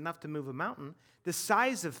seed is enough to move a mountain. The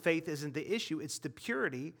size of faith isn't the issue. It's the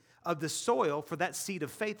purity of the soil for that seed of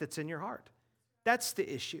faith that's in your heart. That's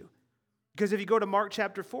the issue. Because if you go to Mark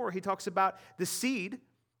chapter 4, he talks about the seed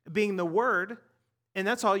being the word, and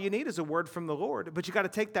that's all you need is a word from the Lord. But you got to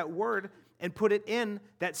take that word and put it in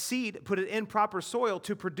that seed, put it in proper soil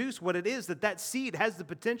to produce what it is that seed has the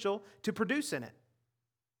potential to produce in it.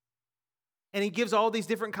 And he gives all these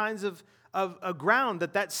different kinds of ground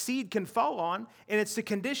that seed can fall on, and it's the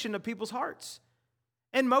condition of people's hearts.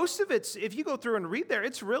 And most of it's, if you go through and read there,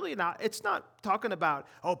 it's not talking about,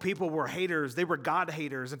 oh, people were haters, they were God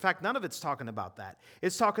haters. In fact, none of it's talking about that.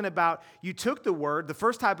 It's talking about you took the word. The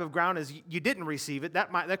first type of ground is you didn't receive it.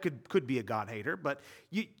 That could be a God hater, but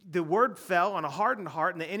the word fell on a hardened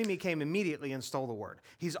heart, and the enemy came immediately and stole the word.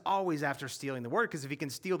 He's always after stealing the word, because if he can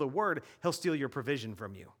steal the word, he'll steal your provision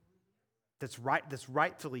from you. That's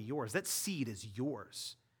rightfully yours. That seed is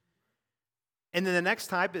yours. And then the next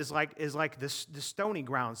type is like the stony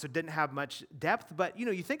ground, so it didn't have much depth. But,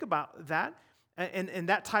 you think about that, and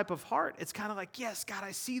that type of heart, it's kind of like, yes, God,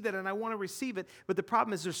 I see that, and I want to receive it. But the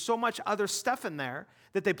problem is there's so much other stuff in there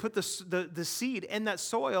that they put the seed in that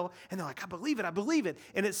soil, and they're like, I believe it.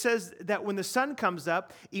 And it says that when the sun comes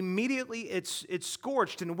up, immediately it's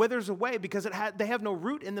scorched and withers away because they have no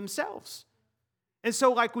root in themselves. And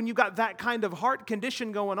so like when you got that kind of heart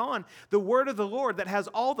condition going on, the word of the Lord that has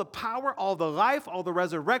all the power, all the life, all the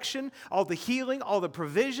resurrection, all the healing, all the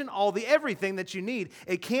provision, all the everything that you need,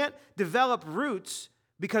 it can't develop roots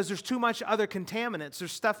because there's too much other contaminants.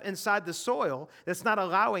 There's stuff inside the soil that's not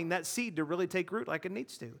allowing that seed to really take root like it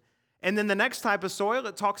needs to. And then the next type of soil,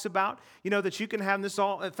 it talks about, that you can have this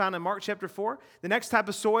all found in Mark chapter 4. The next type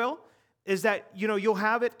of soil is that, you'll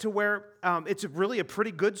have it to where it's really a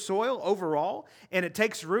pretty good soil overall, and it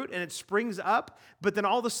takes root and it springs up, but then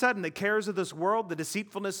all of a sudden the cares of this world, the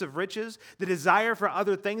deceitfulness of riches, the desire for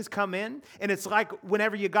other things come in, and it's like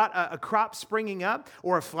whenever you got a crop springing up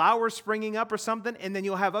or a flower springing up or something, and then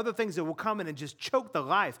you'll have other things that will come in and just choke the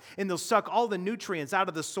life, and they'll suck all the nutrients out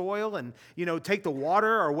of the soil and, take the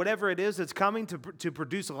water or whatever it is that's coming to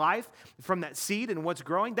produce life from that seed and what's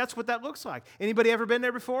growing. That's what that looks like. Anybody ever been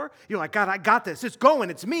there before? You're like, God, I got this. It's going.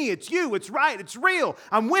 It's me. It's you. It's right. It's real.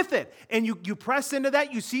 I'm with it. And you press into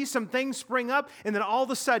that. You see some things spring up, and then all of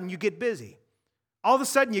a sudden you get busy. All of a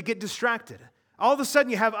sudden you get distracted. All of a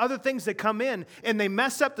sudden you have other things that come in, and they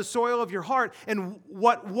mess up the soil of your heart. And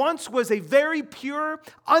what once was a very pure,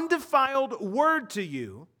 undefiled word to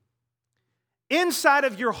you, inside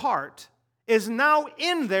of your heart is now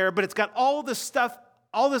in there, but it's got all this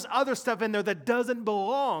other stuff in there that doesn't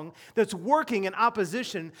belong, that's working in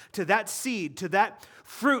opposition to that seed, to that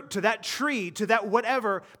fruit, to that tree, to that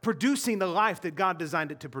whatever, producing the life that God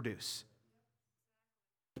designed it to produce.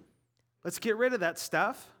 Let's get rid of that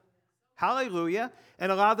stuff. Hallelujah.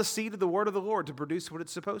 And allow the seed of the word of the Lord to produce what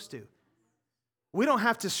it's supposed to. We don't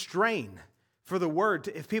have to strain for the word.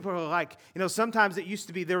 If people are like, sometimes it used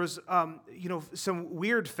to be there was, some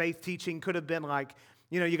weird faith teaching could have been like,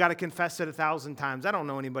 you got to confess it 1,000 times. I don't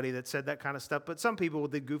know anybody that said that kind of stuff, but some people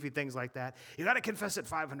did goofy things like that. You got to confess it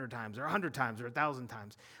 500 times or 100 times or 1,000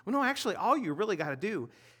 times. Well, no, actually, all you really got to do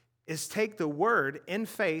is take the word in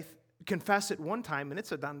faith, confess it one time, and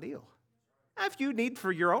it's a done deal. Now, if you need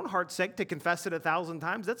for your own heart's sake to confess it 1,000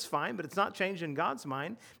 times, that's fine, but it's not changing God's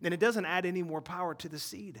mind, and it doesn't add any more power to the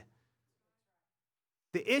seed.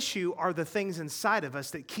 The issue are the things inside of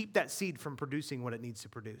us that keep that seed from producing what it needs to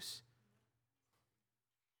produce.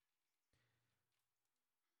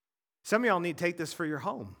 Some of y'all need to take this for your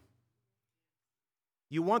home.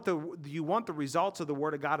 You want the results of the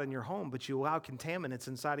Word of God in your home, but you allow contaminants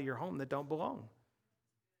inside of your home that don't belong.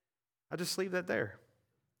 I'll just leave that there.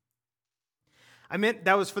 I meant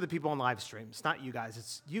that was for the people on live stream. It's not you guys.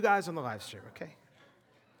 It's you guys on the live stream, okay?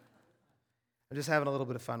 I'm just having a little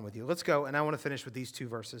bit of fun with you. Let's go, and I want to finish with these two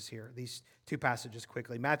verses here, these two passages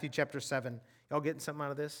quickly. Matthew chapter 7. Y'all getting something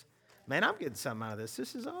out of this? Man, I'm getting something out of this.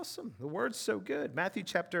 This is awesome. The word's so good. Matthew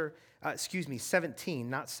chapter, 17,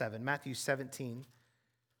 not 7. Matthew 17.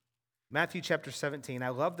 Matthew chapter 17. I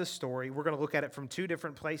love this story. We're going to look at it from two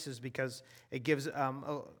different places because it gives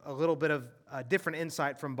a little bit of different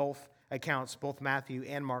insight from both accounts, both Matthew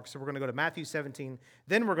and Mark. So we're going to go to Matthew 17,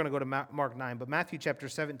 then we're going to go to Mark 9. But Matthew chapter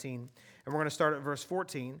 17, and we're going to start at verse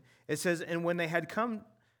 14. It says, and when they had come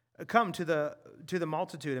to the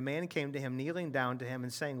multitude, a man came to him, kneeling down to him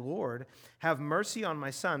and saying, Lord, have mercy on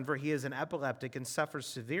my son, for he is an epileptic and suffers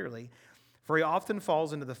severely. For he often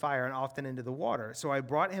falls into the fire and often into the water. So I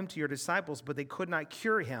brought him to your disciples, but they could not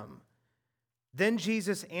cure him. Then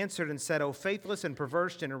Jesus answered and said, O faithless and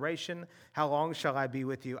perverse generation, how long shall I be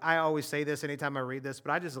with you? I always say this anytime I read this,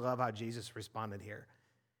 but I just love how Jesus responded here.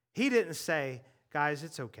 He didn't say, guys,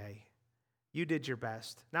 it's okay. You did your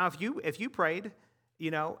best. Now, if you prayed,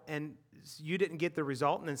 and you didn't get the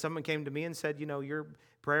result, and then someone came to me and said, your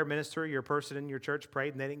prayer minister, your person in your church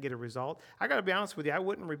prayed and they didn't get a result, I got to be honest with you, I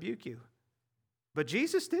wouldn't rebuke you. But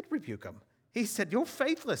Jesus did rebuke them. He said, you're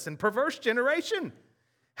faithless and perverse generation.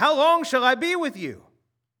 How long shall I be with you?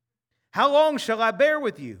 How long shall I bear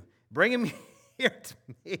with you? Bring him here to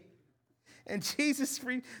me. And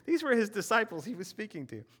these were his disciples he was speaking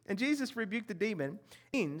to. And Jesus rebuked the demon,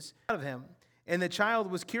 means out of him, and the child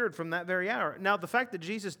was cured from that very hour. Now, the fact that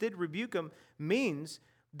Jesus did rebuke him means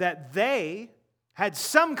that they had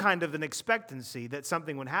some kind of an expectancy that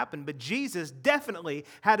something would happen, but Jesus definitely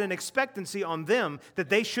had an expectancy on them that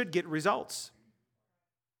they should get results.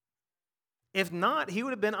 If not, he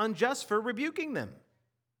would have been unjust for rebuking them.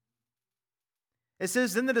 It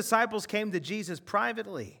says, then the disciples came to Jesus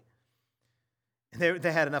privately.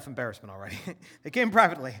 They had enough embarrassment already. They came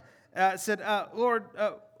privately. Said, Lord,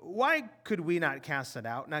 why could we not cast it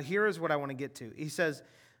out? Now, here is what I want to get to. He says,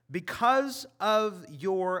 because of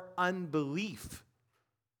your unbelief.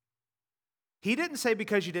 He didn't say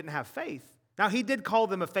because you didn't have faith. Now, he did call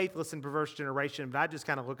them a faithless and perverse generation, but I just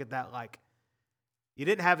kind of look at that like, you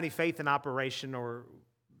didn't have any faith in operation or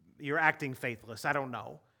you're acting faithless. I don't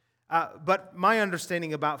know. But my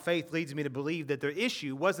understanding about faith leads me to believe that their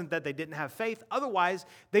issue wasn't that they didn't have faith. Otherwise,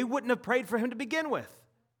 they wouldn't have prayed for him to begin with.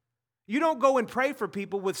 You don't go and pray for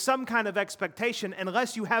people with some kind of expectation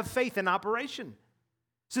unless you have faith in operation.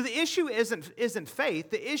 So the issue isn't faith.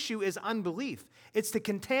 The issue is unbelief. It's the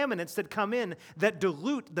contaminants that come in that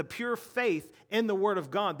dilute the pure faith in the Word of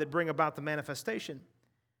God that bring about the manifestation.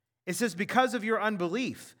 It says, because of your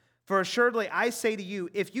unbelief, for assuredly I say to you,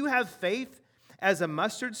 if you have faith as a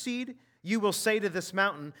mustard seed, you will say to this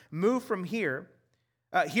mountain, move from here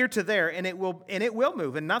to there, and it will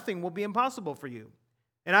move, and nothing will be impossible for you.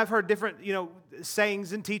 And I've heard different,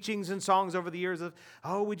 sayings and teachings and songs over the years of,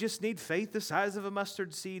 oh, we just need faith the size of a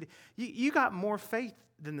mustard seed. You got more faith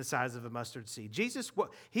than the size of a mustard seed. Jesus,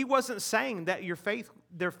 he wasn't saying that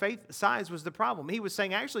their faith size was the problem. He was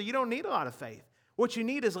saying, actually, you don't need a lot of faith. What you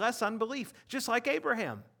need is less unbelief, just like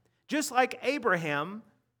Abraham. Just like Abraham,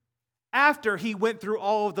 after he went through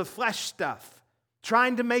all of the flesh stuff,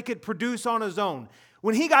 trying to make it produce on his own.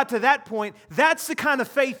 When he got to that point, that's the kind of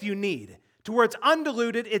faith you need, to where it's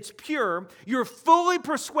undiluted, it's pure, you're fully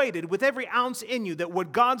persuaded with every ounce in you that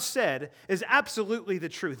what God said is absolutely the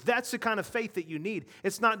truth. That's the kind of faith that you need.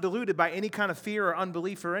 It's not diluted by any kind of fear or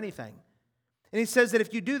unbelief or anything. And he says that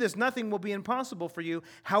if you do this, nothing will be impossible for you.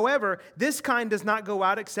 However, this kind does not go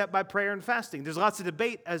out except by prayer and fasting. There's lots of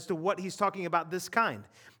debate as to what he's talking about this kind.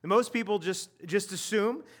 And most people just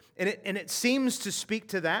assume, and it seems to speak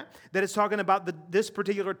to that it's talking about this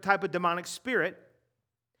particular type of demonic spirit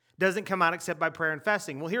doesn't come out except by prayer and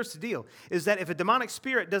fasting. Well, here's the deal, is that if a demonic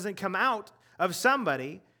spirit doesn't come out of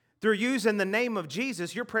somebody through using the name of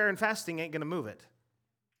Jesus, your prayer and fasting ain't going to move it.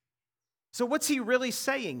 So what's he really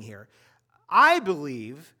saying here? I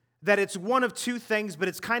believe that it's one of two things, but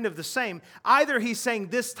it's kind of the same. Either he's saying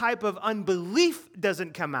this type of unbelief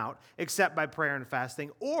doesn't come out except by prayer and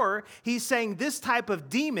fasting, or he's saying this type of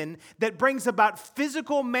demon that brings about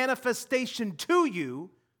physical manifestation to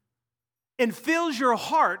you and fills your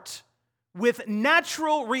heart with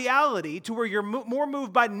natural reality to where you're more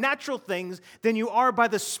moved by natural things than you are by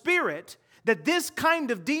the Spirit, that this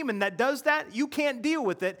kind of demon that does that, you can't deal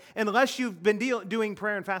with it unless you've been doing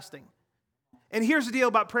prayer and fasting. And here's the deal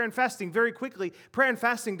about prayer and fasting. Very quickly, prayer and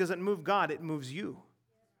fasting doesn't move God, it moves you.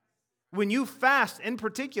 When you fast, in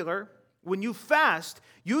particular,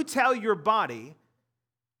 you tell your body,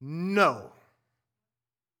 no,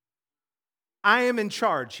 I am in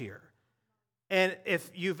charge here. And if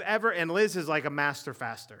you've ever, and Liz is like a master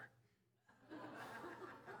faster.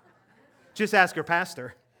 Just ask her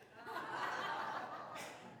pastor.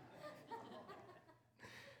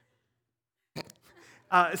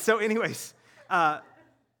 Anyways, I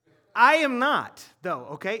am not, though,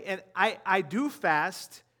 okay? And I do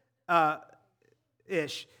fast,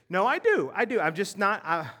 ish. No, I do. I'm just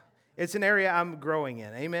not, it's an area I'm growing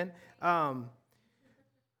in, amen?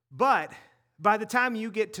 But by the time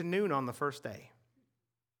you get to noon on the first day,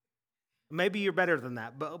 maybe you're better than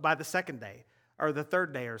that, but by the second day or the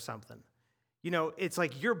third day or something, it's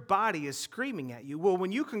like your body is screaming at you. Well,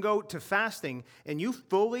 when you can go to fasting and you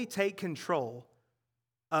fully take control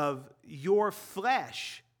of your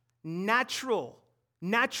flesh, natural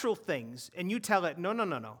things, and you tell it,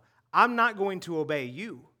 no, I'm not going to obey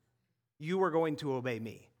you. You are going to obey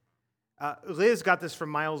me. Liz got this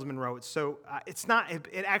from Miles Monroe. It's not,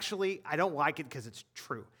 it actually, I don't like it because it's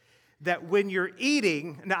true. That when you're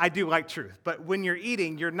eating, now I do like truth, but when you're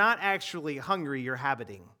eating, you're not actually hungry, you're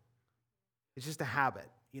habiting. It's just a habit.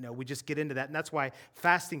 We just get into that. And that's why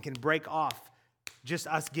fasting can break off just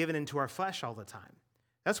us giving into our flesh all the time.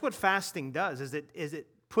 That's what fasting does, is it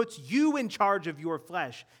puts you in charge of your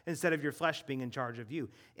flesh instead of your flesh being in charge of you.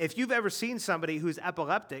 If you've ever seen somebody who's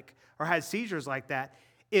epileptic or has seizures like that,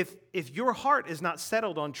 if your heart is not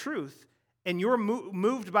settled on truth and you're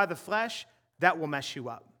moved by the flesh, that will mess you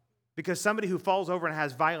up. Because somebody who falls over and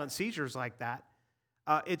has violent seizures like that,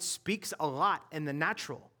 it speaks a lot in the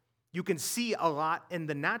natural. You can see a lot in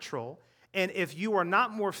the natural. And if you are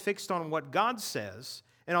not more fixed on what God says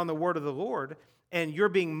and on the word of the Lord, and you're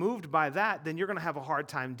being moved by that, then you're going to have a hard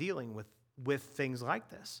time dealing with things like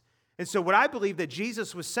this. And so what I believe that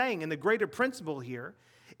Jesus was saying, and the greater principle here,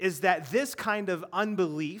 is that this kind of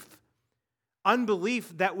unbelief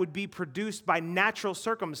that would be produced by natural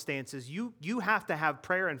circumstances, you have to have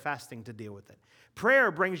prayer and fasting to deal with it.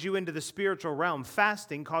 Prayer brings you into the spiritual realm.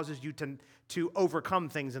 Fasting causes you to overcome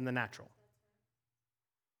things in the natural.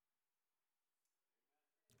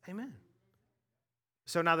 Amen.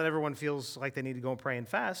 So now that everyone feels like they need to go and pray and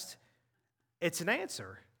fast, it's an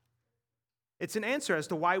answer. It's an answer as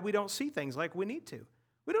to why we don't see things like we need to.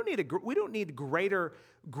 We don't need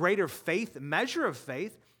greater faith, measure of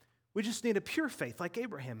faith. We just need a pure faith like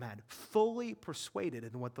Abraham had, fully persuaded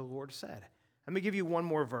in what the Lord said. Let me give you one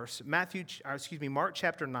more verse. Mark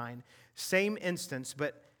chapter 9, same instance,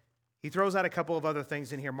 but he throws out a couple of other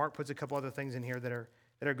things in here. Mark puts a couple other things in here that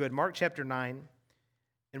are good. Mark chapter 9,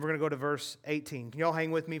 and we're going to go to verse 18. Can you all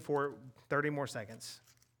hang with me for 30 more seconds?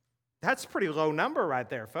 That's a pretty low number right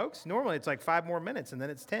there, folks. Normally it's like 5 more minutes, and then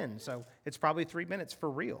it's 10, so it's probably 3 minutes for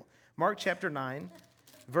real. Mark chapter 9,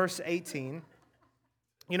 verse 18.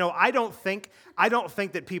 You know, I don't think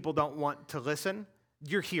that people don't want to listen.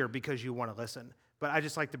 You're here because you want to listen. But I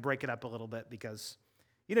just like to break it up a little bit because,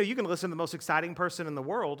 you know, you can listen to the most exciting person in the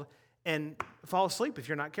world and fall asleep if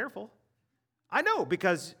you're not careful. I know,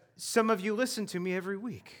 because some of you listen to me every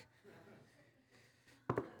week.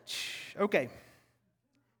 Okay.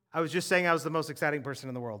 I was just saying I was the most exciting person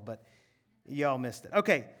in the world, but y'all missed it.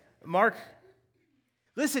 Okay, Mark,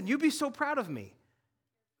 listen, you'd be so proud of me.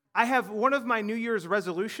 I have one of my New Year's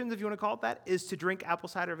resolutions, if you want to call it that, is to drink apple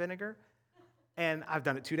cider vinegar. And I've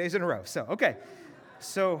done it 2 days in a row. So, okay.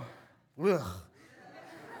 So, ugh.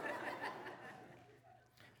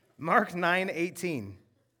 Mark 9:18.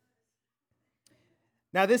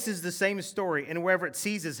 Now, this is the same story, and wherever it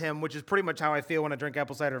seizes him, which is pretty much how I feel when I drink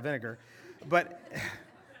apple cider vinegar. But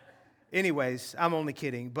anyways, I'm only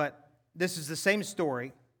kidding. But this is the same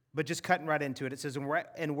story, but just cutting right into it. It says,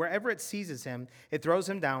 and wherever it seizes him, it throws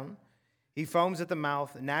him down. He foams at the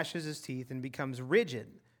mouth, gnashes his teeth, and becomes rigid.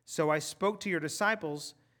 So I spoke to your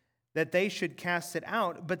disciples that they should cast it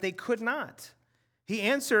out, but they could not. He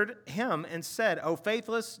answered him and said, O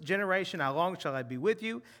faithless generation, how long shall I be with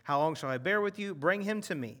you? How long shall I bear with you? Bring him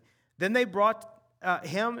to me. Then they brought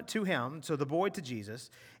him to him, so the boy to Jesus.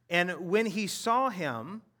 And when he saw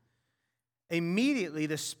him, immediately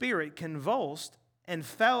the spirit convulsed and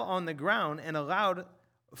fell on the ground and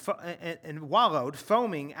wallowed,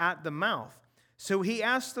 foaming at the mouth. So he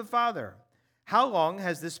asked the father, how long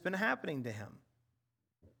has this been happening to him?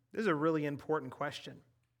 This is a really important question.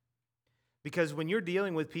 Because when you're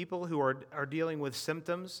dealing with people who are dealing with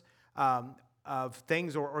symptoms of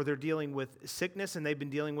things, or they're dealing with sickness and they've been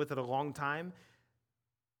dealing with it a long time,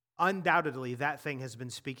 undoubtedly that thing has been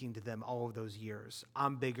speaking to them all of those years.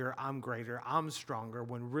 I'm bigger, I'm greater, I'm stronger,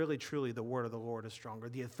 when really, truly the word of the Lord is stronger.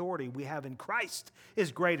 The authority we have in Christ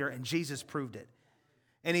is greater, and Jesus proved it.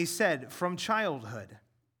 And he said, from childhood.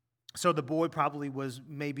 So the boy probably was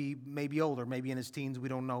maybe older, maybe in his teens, we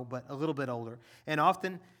don't know, but a little bit older. And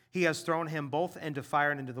often he has thrown him both into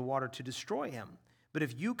fire and into the water to destroy him. But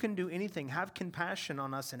if you can do anything, have compassion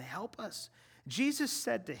on us and help us. Jesus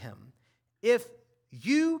said to him, if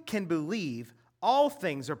you can believe, all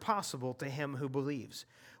things are possible to him who believes,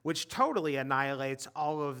 which totally annihilates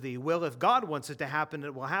all of the, well, if God wants it to happen,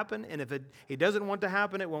 it will happen, and if he doesn't want it to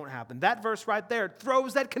happen, it won't happen. That verse right there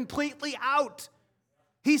throws that completely out.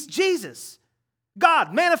 He's Jesus.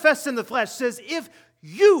 God, manifest in the flesh, says, if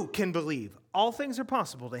you can believe, all things are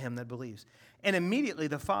possible to him that believes. And immediately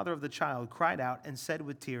the father of the child cried out and said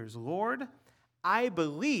with tears, Lord, I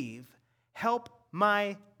believe, help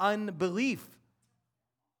my unbelief.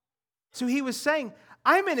 So he was saying,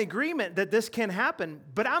 I'm in agreement that this can happen,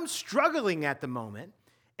 but I'm struggling at the moment.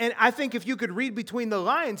 And I think if you could read between the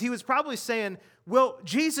lines, he was probably saying, well,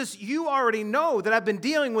 Jesus, you already know that I've been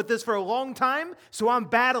dealing with this for a long time, so I'm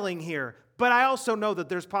battling here. But I also know that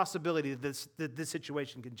there's possibility that this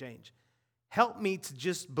situation can change. Help me to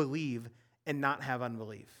just believe and not have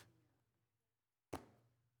unbelief.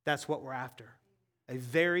 That's what we're after. A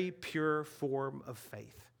very pure form of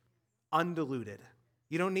faith, undiluted.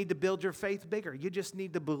 You don't need to build your faith bigger. You just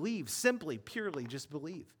need to believe, simply, purely just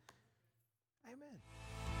believe.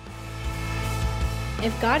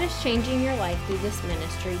 If God is changing your life through this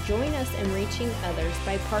ministry, join us in reaching others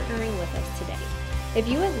by partnering with us today. If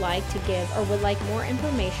you would like to give or would like more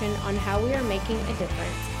information on how we are making a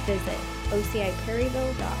difference, visit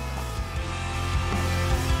ociperryville.com.